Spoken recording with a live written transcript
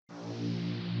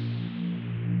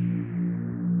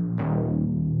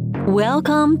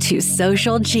Welcome to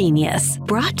Social Genius,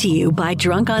 brought to you by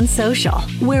Drunk on Social,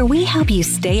 where we help you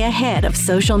stay ahead of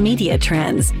social media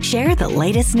trends, share the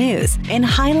latest news, and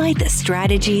highlight the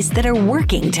strategies that are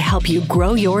working to help you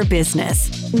grow your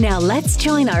business. Now let's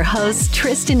join our hosts,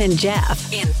 Tristan and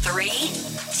Jeff, in 3,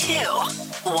 2,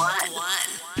 1.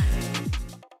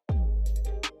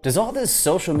 Does all this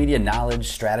social media knowledge,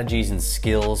 strategies, and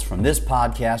skills from this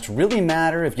podcast really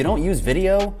matter if you don't use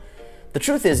video? The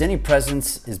truth is, any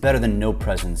presence is better than no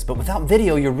presence, but without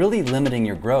video, you're really limiting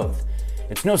your growth.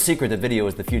 It's no secret that video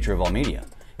is the future of all media.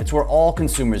 It's where all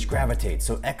consumers gravitate,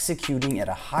 so executing at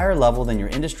a higher level than your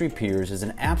industry peers is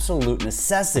an absolute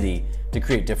necessity to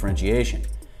create differentiation.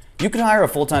 You can hire a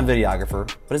full-time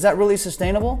videographer, but is that really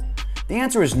sustainable? The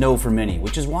answer is no for many,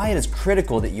 which is why it is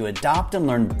critical that you adopt and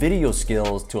learn video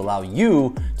skills to allow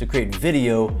you to create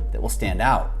video that will stand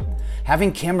out.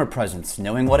 Having camera presence,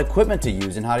 knowing what equipment to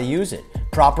use and how to use it,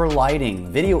 proper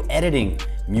lighting, video editing,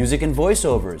 music and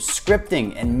voiceovers,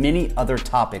 scripting, and many other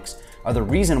topics are the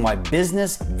reason why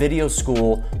Business Video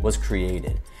School was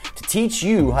created. To teach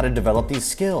you how to develop these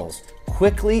skills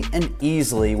quickly and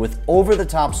easily with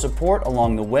over-the-top support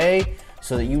along the way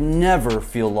so that you never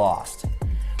feel lost.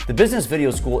 The Business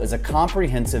Video School is a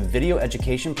comprehensive video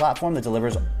education platform that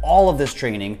delivers all of this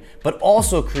training, but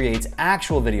also creates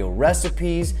actual video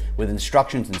recipes with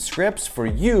instructions and scripts for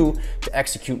you to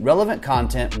execute relevant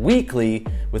content weekly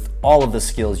with all of the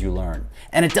skills you learn.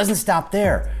 And it doesn't stop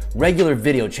there. Regular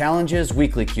video challenges,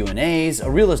 weekly Q&As, a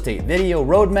real estate video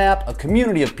roadmap, a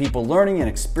community of people learning and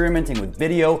experimenting with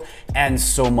video, and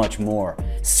so much more.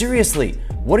 Seriously,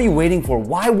 what are you waiting for?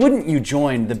 Why wouldn't you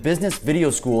join the Business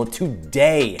Video School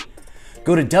today?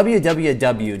 Go to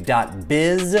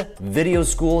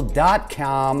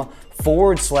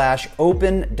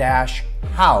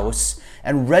www.bizvideoschool.com/open-house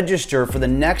and register for the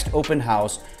next open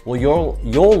house where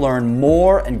you'll learn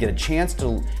more and get a chance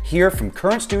to hear from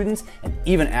current students and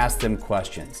even ask them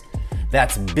questions.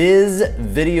 That's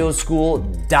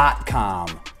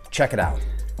bizvideoschool.com. Check it out.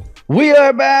 We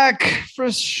are back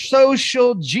for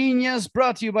Social Genius,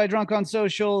 brought to you by Drunk on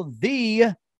Social,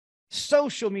 the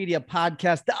social media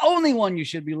podcast, the only one you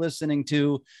should be listening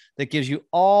to that gives you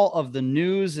all of the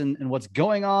news and what's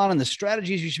going on and the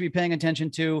strategies you should be paying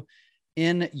attention to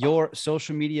in your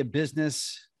social media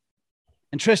business.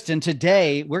 And Tristan,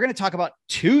 today we're going to talk about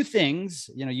two things.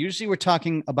 Usually we're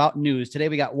talking about news. Today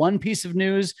we got one piece of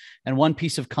news and one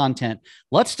piece of content.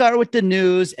 Let's start with the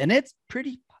news, and it's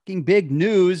pretty fucking big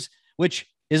news, which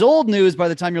is old news by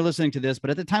the time you're listening to this, but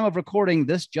at the time of recording,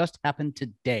 this just happened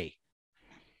today.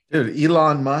 Dude,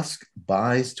 Elon Musk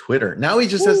buys Twitter. Now he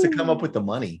just has to come up with the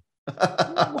money,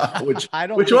 which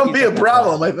won't be a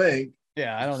problem, I think.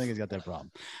 Yeah, I don't think he's got that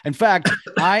problem. In fact,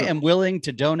 I am willing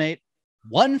to donate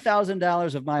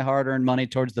 $1,000 of my hard-earned money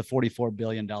towards the $44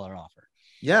 billion offer.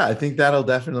 Yeah, I think that'll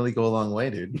definitely go a long way,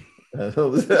 dude.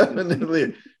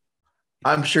 Definitely.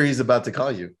 I'm sure he's about to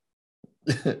call you.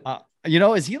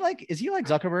 Is he like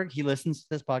Zuckerberg? He listens to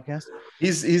this podcast. We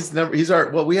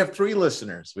have three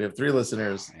listeners. Yeah.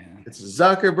 It's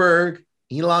Zuckerberg,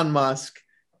 Elon Musk,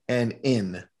 and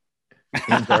In.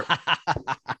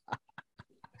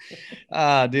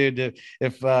 Dude,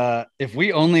 if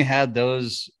we only had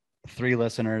those three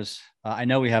listeners, I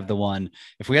know we have the one.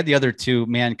 If we had the other two,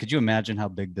 man, could you imagine how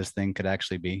big this thing could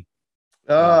actually be?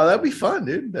 That'd be fun,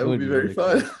 dude. That would be very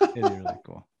fun. Cool. It'd be really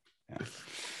cool. Yeah.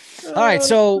 All right,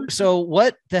 so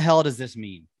what the hell does this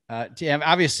mean?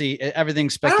 Obviously,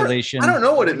 everything's speculation. I don't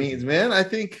know what it means, man. I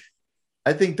think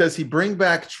does he bring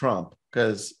back Trump?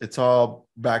 Because it's all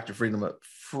back to freedom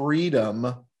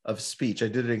of speech. I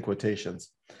did it in quotations.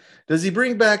 Does he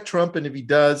bring back Trump? And if he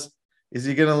does, is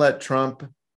he going to let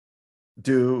Trump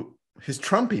do his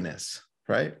Trumpiness?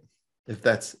 Right?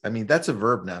 That's a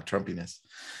verb now, Trumpiness.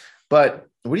 But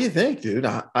what do you think, dude?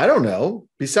 I don't know.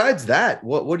 Besides that,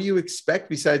 what do you expect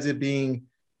besides it being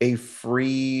a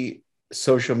free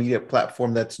social media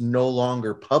platform that's no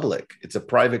longer public? It's a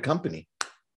private company.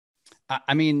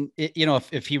 I mean,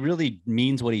 if he really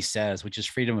means what he says, which is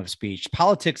freedom of speech,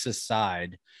 politics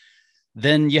aside,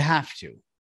 then you have to.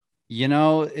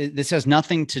 This has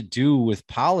nothing to do with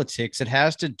politics. It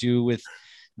has to do with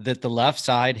that the left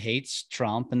side hates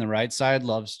Trump and the right side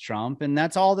loves Trump. And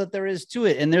that's all that there is to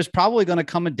it. And there's probably going to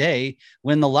come a day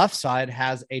when the left side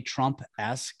has a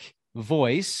Trump-esque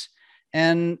voice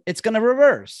and it's going to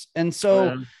reverse. And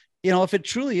so, if it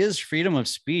truly is freedom of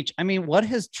speech, I mean, what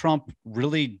has Trump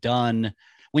really done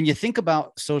when you think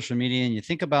about social media and you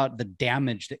think about the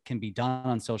damage that can be done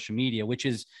on social media, which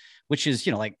is,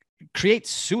 like create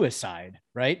suicide,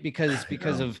 right?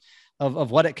 Because of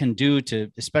of what it can do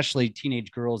to especially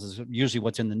teenage girls is usually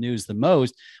what's in the news the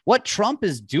most. What Trump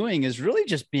is doing is really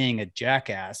just being a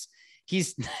jackass.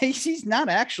 He's not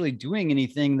actually doing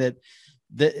anything that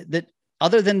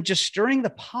other than just stirring the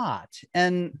pot.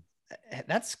 And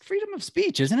that's freedom of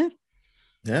speech, isn't it?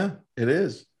 Yeah, it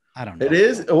is. I don't know. It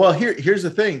is. Well, here's the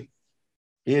thing.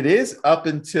 It is up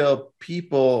until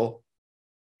people,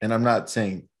 and I'm not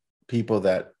saying people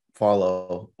that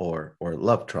follow or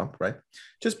love Trump, right?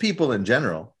 Just people in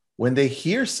general. When they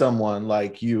hear someone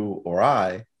like you or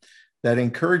I that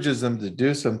encourages them to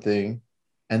do something,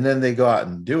 and then they go out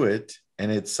and do it,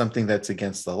 and it's something that's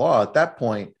against the law, at that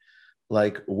point,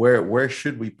 like where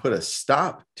should we put a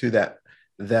stop to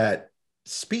that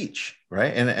speech,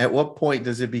 right? And at what point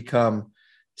does it become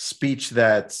speech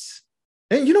that's,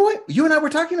 and you know what? You and I were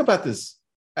talking about this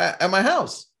at my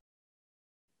house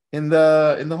in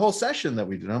the whole session that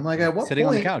we did. I'm like, at what sitting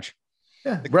point, on the couch.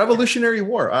 Yeah, Revolutionary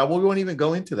War. We won't even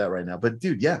go into that right now. But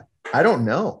dude, yeah, I don't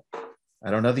know.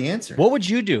 I don't know the answer. What would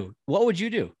you do? What would you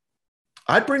do?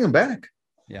 I'd bring him back.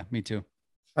 Yeah, me too.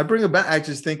 I'd bring him back. I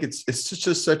just think it's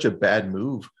just such a bad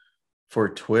move for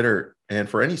Twitter and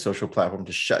for any social platform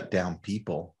to shut down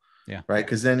people. Yeah. Right.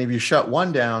 Because then if you shut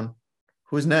one down,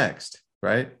 who's next?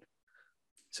 Right.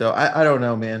 So I don't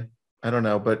know, man. I don't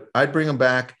know, but I'd bring him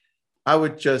back. I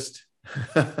would just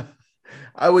have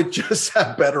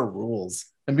better rules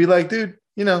and be like, dude,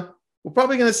 we're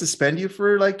probably going to suspend you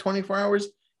for like 24 hours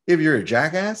if you're a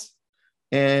jackass.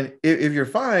 And if you're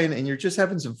fine and you're just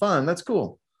having some fun, that's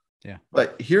cool. Yeah.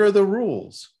 But here are the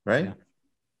rules, right? Yeah.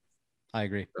 I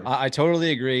agree. I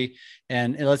totally agree.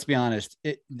 And let's be honest,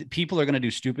 people are going to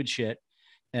do stupid shit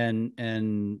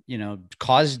and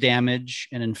cause damage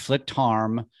and inflict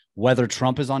harm, whether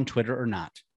Trump is on Twitter or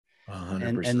not.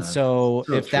 100%. And so if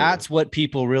true. that's what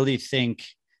people really think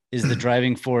is the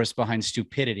driving force behind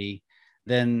stupidity,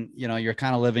 then, you're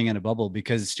kind of living in a bubble,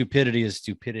 because stupidity is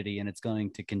stupidity and it's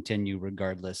going to continue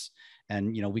regardless.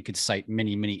 And, we could cite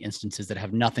many, many instances that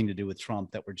have nothing to do with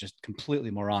Trump that were just completely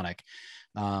moronic,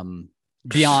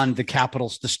 beyond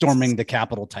the storming the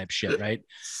Capitol type shit. Right.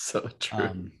 So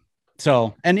true.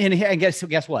 And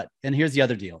guess what? And here's the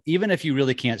other deal. Even if you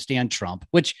really can't stand Trump,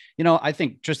 which, I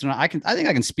think Tristan, I think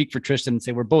I can speak for Tristan and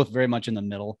say we're both very much in the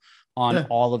middle on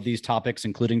all of these topics,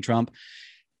 including Trump.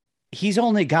 He's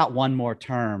only got one more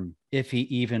term if he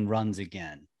even runs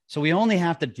again. So we only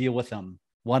have to deal with him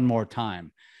one more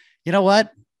time. You know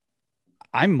what?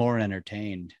 I'm more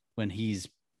entertained when he's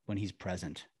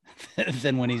present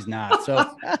than when he's not.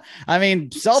 So, I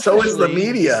mean, so is the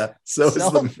media. Dude.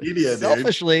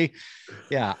 Selfishly,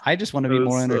 yeah, I just want to be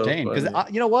more entertained because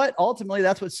you know what? Ultimately,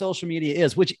 that's what social media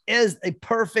is, which is a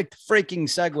perfect freaking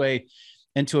segue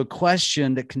into a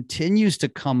question that continues to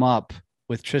come up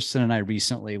with Tristan and I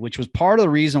recently, which was part of the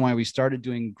reason why we started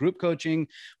doing group coaching,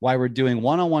 why we're doing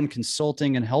one-on-one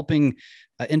consulting and helping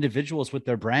individuals with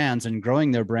their brands and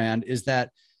growing their brand, is that,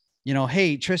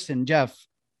 hey, Tristan, Jeff,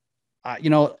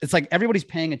 it's like everybody's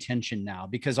paying attention now,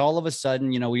 because all of a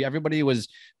sudden, everybody was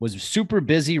super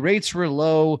busy. Rates were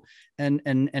low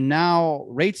and now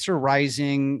rates are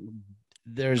rising.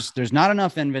 There's not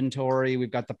enough inventory.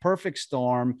 We've got the perfect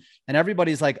storm, and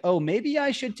everybody's like, oh, maybe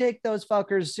I should take those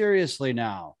fuckers seriously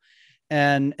now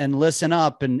and listen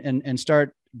up and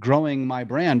start growing my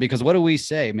brand. Because what do we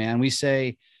say, man? We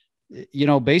say,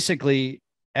 basically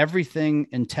everything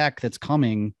in tech that's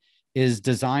coming is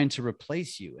designed to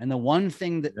replace you. And the one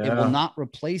thing that it will not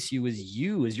replace you is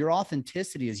your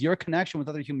authenticity, is your connection with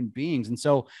other human beings. And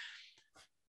so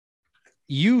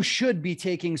you should be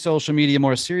taking social media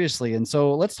more seriously. And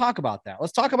so let's talk about that.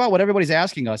 Let's talk about what everybody's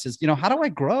asking us is, how do I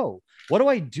grow? What do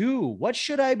I do? What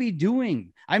should I be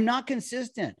doing? I'm not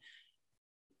consistent.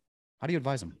 How do you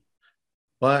advise them?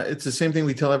 Well, it's the same thing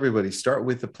we tell everybody. Start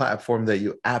with the platform that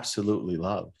you absolutely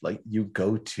love, like you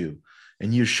go to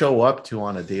and you show up to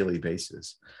on a daily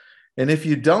basis. And if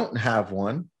you don't have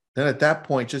one, then at that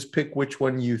point, just pick which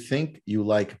one you think you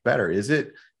like better. Is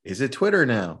it Twitter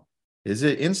now? Is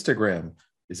it Instagram?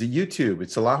 Is it YouTube?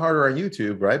 It's a lot harder on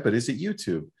YouTube, right? But is it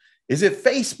YouTube? Is it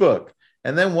Facebook?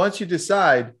 And then once you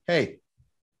decide, hey,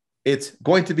 it's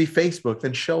going to be Facebook,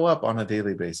 then show up on a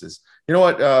daily basis. You know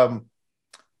what?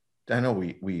 I know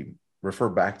we refer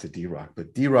back to D-Rock,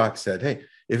 but D-Rock said, hey,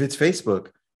 if it's Facebook,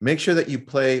 make sure that you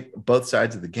play both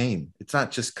sides of the game. It's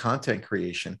not just content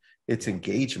creation, it's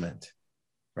engagement,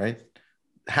 right?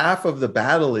 Half of the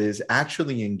battle is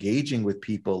actually engaging with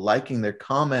people, liking their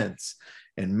comments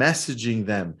and messaging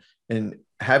them and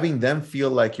having them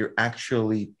feel like you're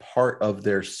actually part of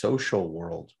their social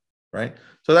world, right?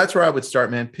 So that's where I would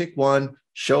start, man. Pick one,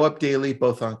 show up daily,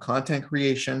 both on content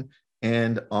creation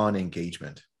and on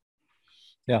engagement.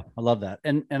 Yeah, I love that.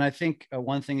 And I think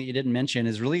one thing that you didn't mention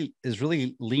is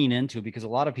really lean into, because a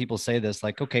lot of people say this,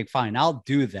 like, okay, fine, I'll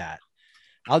do that.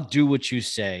 I'll do what you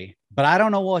say, but I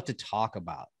don't know what to talk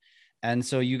about. And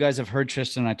so you guys have heard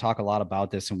Tristan and I talk a lot about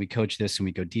this, and we coach this and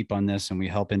we go deep on this, and we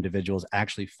help individuals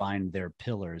actually find their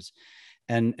pillars.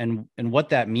 And what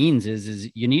that means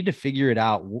is you need to figure it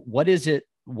out. What is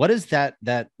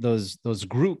that those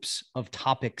groups of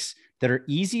topics that are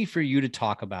easy for you to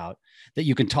talk about, that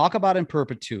you can talk about in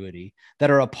perpetuity,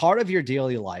 that are a part of your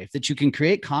daily life, that you can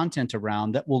create content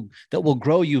around, that will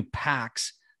grow you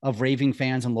packs of raving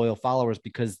fans and loyal followers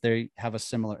because they have a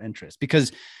similar interest.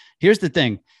 Because here's the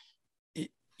thing,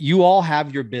 you all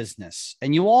have your business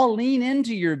and you all lean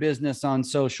into your business on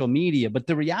social media. But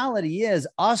the reality is,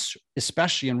 us,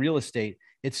 especially in real estate,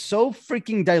 it's so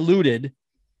freaking diluted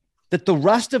that the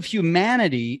rest of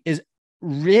humanity is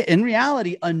in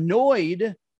reality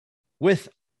annoyed with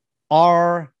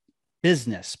our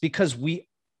business because we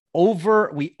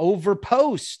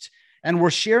overpost and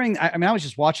we're sharing. I mean, I was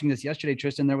just watching this yesterday,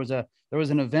 Tristan. There was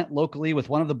an event locally with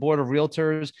one of the board of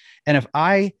realtors. And if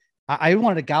I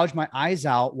wanted to gouge my eyes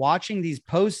out watching these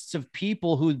posts of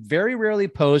people who very rarely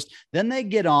post. Then they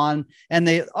get on and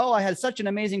I had such an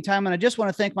amazing time. And I just want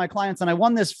to thank my clients. And I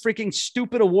won this freaking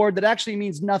stupid award that actually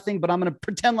means nothing, but I'm going to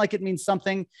pretend like it means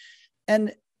something.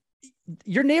 And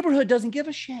your neighborhood doesn't give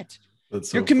a shit.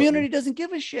 That's so your community funny. doesn't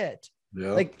give a shit.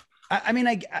 Yeah. Like, I mean,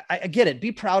 I get it.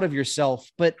 Be proud of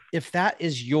yourself. But if that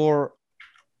is the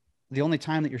only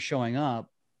time that you're showing up,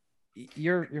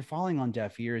 you're falling on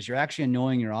deaf ears. You're actually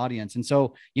annoying your audience. And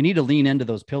so you need to lean into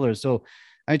those pillars. So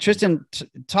Tristan,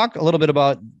 talk a little bit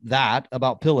about that,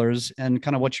 about pillars, and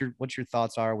kind of what your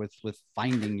thoughts are with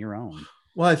finding your own.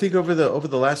 Well, I think over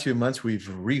the last few months, we've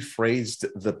rephrased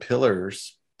the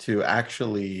pillars to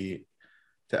actually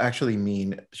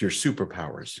mean your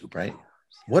superpowers, right?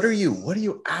 What are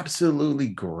you absolutely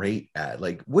great at?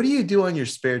 Like, what do you do on your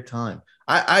spare time?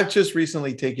 I've just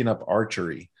recently taken up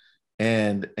archery.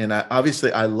 And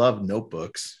obviously I love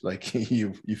notebooks, like if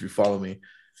you follow me.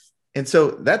 And so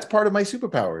that's part of my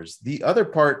superpowers. The other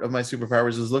part of my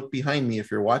superpowers is, look behind me if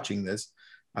you're watching this.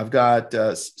 I've got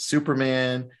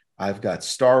Superman. I've got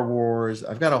Star Wars.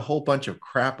 I've got a whole bunch of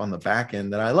crap on the back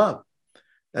end that I love.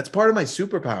 That's part of my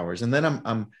superpowers. And then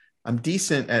I'm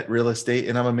decent at real estate,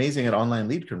 and I'm amazing at online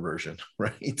lead conversion,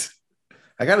 right?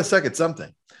 I got to suck at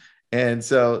something. And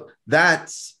so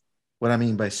that's what I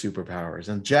mean by superpowers.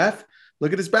 And Jeff,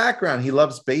 look at his background. He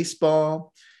loves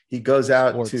baseball. He goes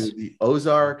out to the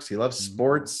Ozarks. He loves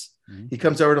sports. Mm-hmm. He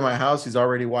comes over to my house. He's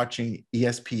already watching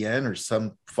ESPN or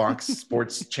some Fox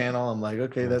Sports channel. I'm like,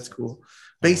 okay, that's cool.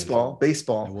 Baseball.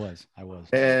 I was.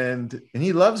 And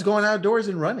he loves going outdoors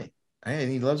and running.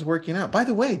 And he loves working out. By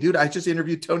the way, dude, I just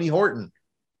interviewed Tony Horton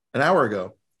an hour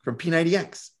ago from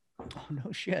P90X. Oh,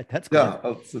 no shit. That's cool.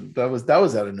 Yeah, that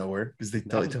was out of nowhere because they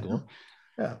tell you. Cool.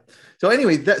 Yeah. So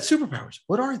anyway, that superpowers,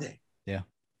 what are they? Yeah.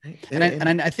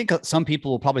 And I think some people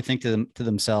will probably think to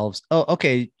themselves, oh,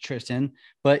 okay, Tristan,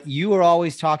 but you are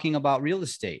always talking about real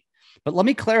estate. But let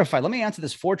me clarify. Let me answer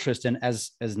this for Tristan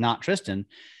as not Tristan.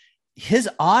 His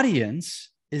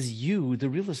audience is you, the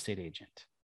real estate agent.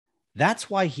 That's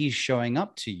why he's showing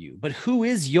up to you. But who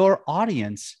is your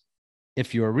audience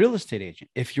if you're a real estate agent,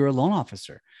 if you're a loan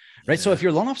officer, right? Yeah. So if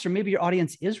you're a loan officer, maybe your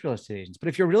audience is real estate agents. But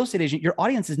if you're a real estate agent, your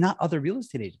audience is not other real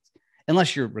estate agents,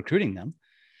 unless you're recruiting them.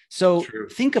 So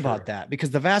think about that,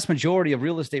 because the vast majority of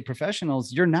real estate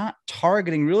professionals, you're not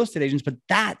targeting real estate agents, but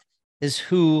that is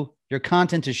who your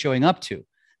content is showing up to,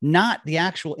 not the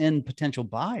actual end potential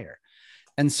buyer.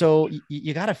 And so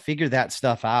you got to figure that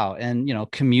stuff out. And,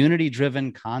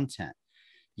 community-driven content,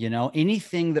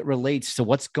 anything that relates to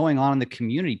what's going on in the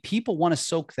community, people want to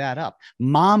soak that up.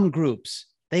 Mom groups,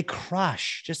 they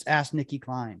crush. Just ask Nikki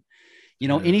Klein.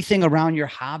 Anything around your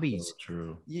hobbies, so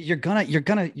true. You're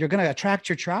gonna attract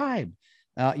your tribe.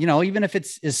 Even if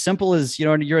it's as simple as,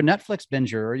 you're a Netflix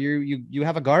binger, or you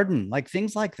have a garden, like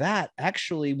things like that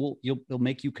actually will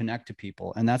make you connect to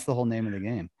people. And that's the whole name of the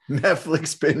game.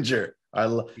 Netflix binger.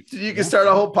 You can start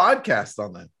a whole podcast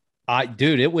on that.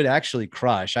 Dude, it would actually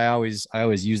crush. I always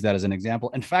use that as an example.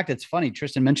 In fact, it's funny.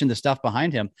 Tristan mentioned the stuff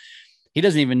behind him. He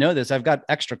doesn't even know this. I've got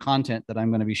extra content that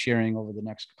I'm going to be sharing over the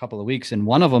next couple of weeks. And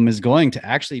one of them is going to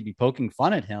actually be poking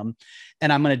fun at him.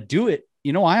 And I'm going to do it.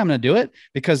 You know why I'm going to do it?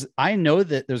 Because I know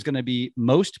that there's going to be,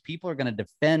 most people are going to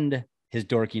defend his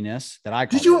dorkiness that I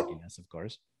call dorkiness, of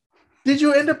course. Did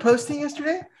you end up posting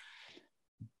yesterday?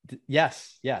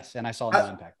 Yes. And I saw no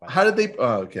impact. How did they?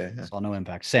 Oh, okay. I saw no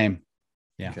impact. Same.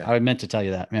 Yeah. Okay. I meant to tell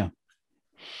you that. Yeah.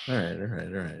 All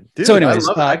right. Dude, so anyways,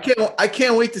 I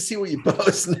can't wait to see what you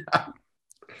post now.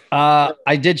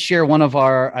 I did share one of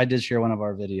our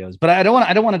videos, but I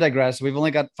don't want to digress. We've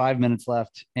only got 5 minutes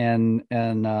left, and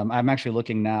I'm actually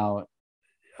looking now.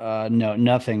 No,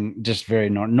 nothing, just very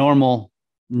normal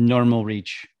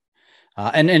reach.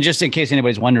 And just in case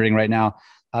anybody's wondering right now,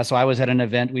 so I was at an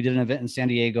event. We did an event in San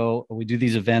Diego. We do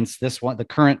these events. This one, the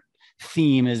current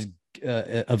theme is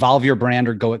evolve your brand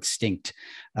or go extinct.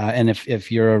 And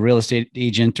if you're a real estate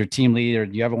agent or team lead, or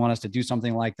you ever want us to do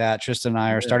something like that, Tristan and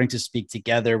I are starting to speak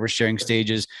together. We're sharing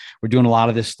stages. We're doing a lot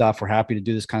of this stuff. We're happy to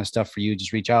do this kind of stuff for you.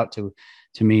 Just reach out to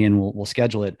me and we'll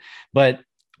schedule it. But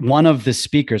one of the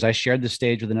speakers, I shared the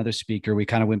stage with another speaker. We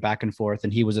kind of went back and forth,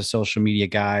 and he was a social media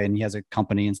guy and he has a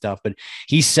company and stuff. But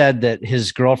he said that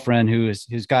his girlfriend, who's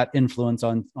got influence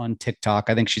on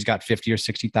TikTok, I think she's got 50 or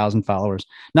 60,000 followers,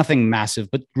 nothing massive,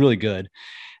 but really good.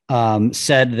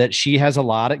 Said that she gets a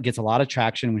lot of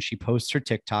traction when she posts her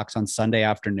TikToks on Sunday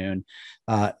afternoon,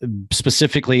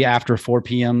 specifically after 4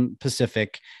 p.m.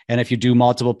 Pacific. And if you do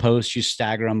multiple posts, you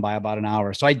stagger them by about an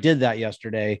hour. So I did that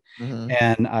yesterday. Mm-hmm.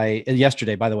 And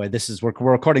yesterday, by the way,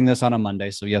 we're recording this on a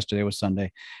Monday. So yesterday was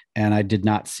Sunday, and I did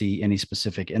not see any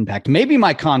specific impact. Maybe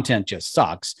my content just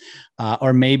sucks.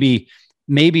 Or maybe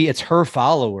it's her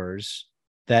followers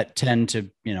that tend to,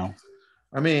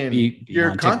 I mean,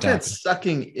 your content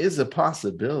sucking is a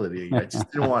possibility. I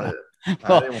just didn't want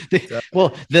to.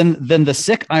 Well, then the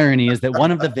sick irony is that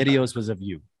one of the videos was of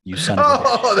you son of a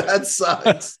bitch. Oh, that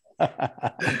sucks.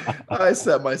 I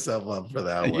set myself up for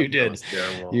that one. You did.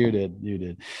 You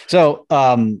did. So,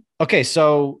 okay.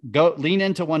 So go lean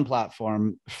into one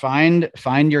platform, find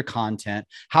your content.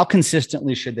 How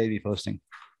consistently should they be posting?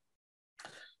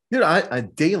 I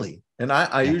daily, and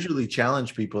I usually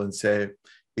challenge people and say,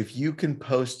 if you can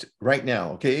post right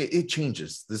now, okay, it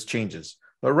changes. This changes.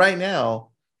 But right now,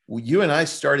 you and I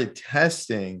started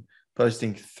testing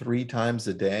posting 3 times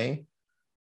a day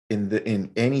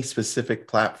in any specific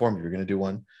platform. If you're going to do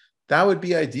one, that would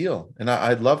be ideal. And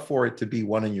I'd love for it to be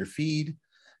one in your feed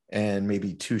and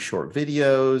maybe 2 short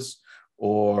videos,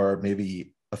 or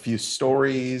maybe a few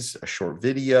stories, a short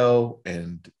video,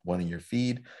 and one in your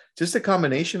feed. Just a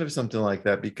combination of something like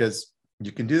that, because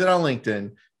you can do that on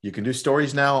LinkedIn. You can do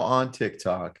stories now on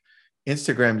TikTok.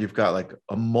 Instagram, you've got like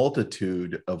a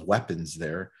multitude of weapons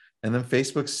there. And then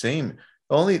Facebook's same.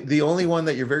 The only one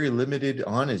that you're very limited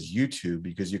on is YouTube,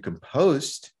 because you can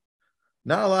post.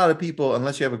 Not a lot of people,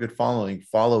 unless you have a good following,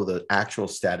 follow the actual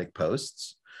static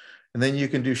posts. And then you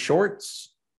can do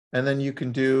shorts, and then you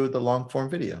can do the long form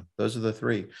video. Those are the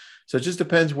 3. So it just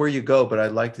depends where you go, but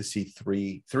I'd like to see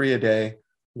 3 a day,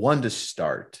 1 to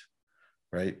start,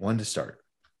 right? 1 to start.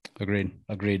 Agreed.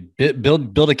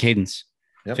 Build a cadence.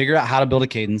 Yep. Figure out how to build a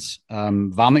cadence.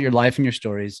 Vomit your life in your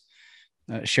stories.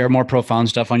 Share more profound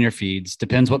stuff on your feeds.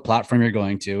 Depends what platform you're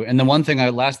going to. And the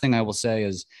last thing I will say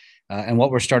is, and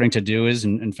what we're starting to do is,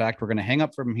 in fact, we're going to hang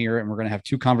up from here, and we're going to have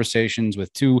 2 conversations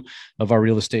with 2 of our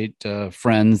real estate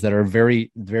friends that are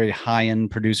very, very high-end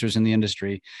producers in the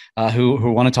industry,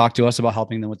 who want to talk to us about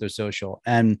helping them with their social.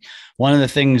 And one of the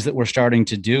things that we're starting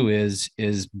to do is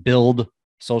build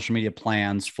social media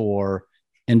plans for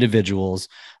individuals,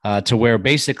 to where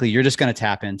basically you're just going to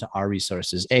tap into our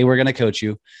resources. A, we're going to coach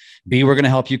you. B, we're going to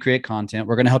help you create content.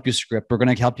 We're going to help you script. We're going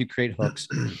to help you create hooks.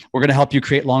 We're going to help you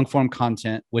create long form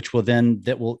content, which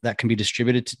that can be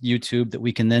distributed to YouTube, that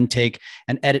we can then take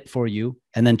and edit for you,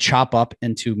 and then chop up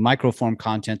into microform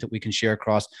content that we can share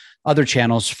across other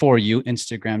channels for you: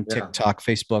 Instagram, TikTok,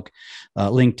 Facebook,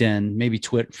 LinkedIn, maybe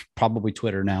Twitter, probably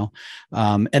Twitter now.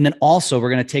 And then also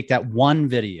we're going to take that one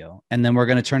video, and then we're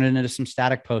going to turn it into some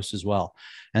static posts as well.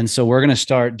 And so we're going to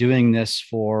start doing this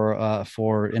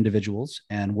for individuals.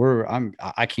 And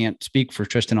I can't speak for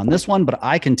Tristan on this one, but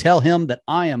I can tell him that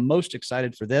I am most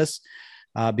excited for this,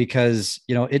 because,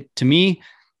 to me,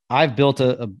 I've built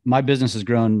my business has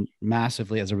grown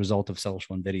massively as a result of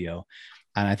social and video.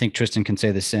 And I think Tristan can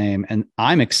say the same. And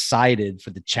I'm excited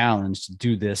for the challenge to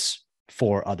do this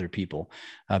for other people,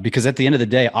 because at the end of the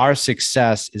day, our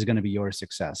success is going to be your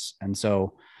success. And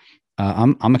so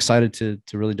I'm excited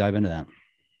to really dive into that.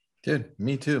 Dude,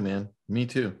 me too, man. Me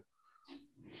too.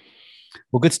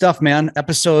 Well, good stuff, man.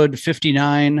 Episode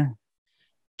 59,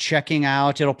 checking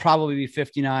out. It'll probably be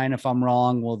 59 if I'm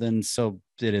wrong. Well, then, so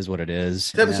it is what it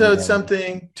is. Episode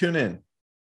something. Tune in.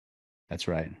 That's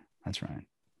right.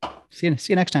 See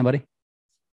you next time, buddy.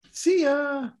 See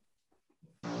ya.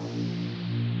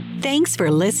 Thanks for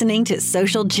listening to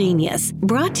Social Genius,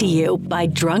 brought to you by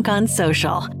Drunk on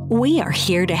Social. We are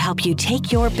here to help you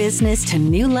take your business to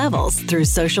new levels through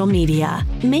social media.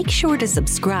 Make sure to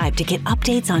subscribe to get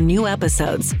updates on new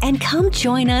episodes and come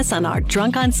join us on our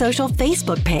Drunk on Social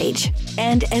Facebook page.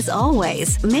 And as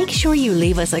always, make sure you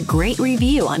leave us a great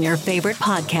review on your favorite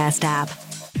podcast app.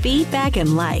 Feedback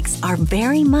and likes are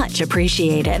very much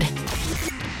appreciated.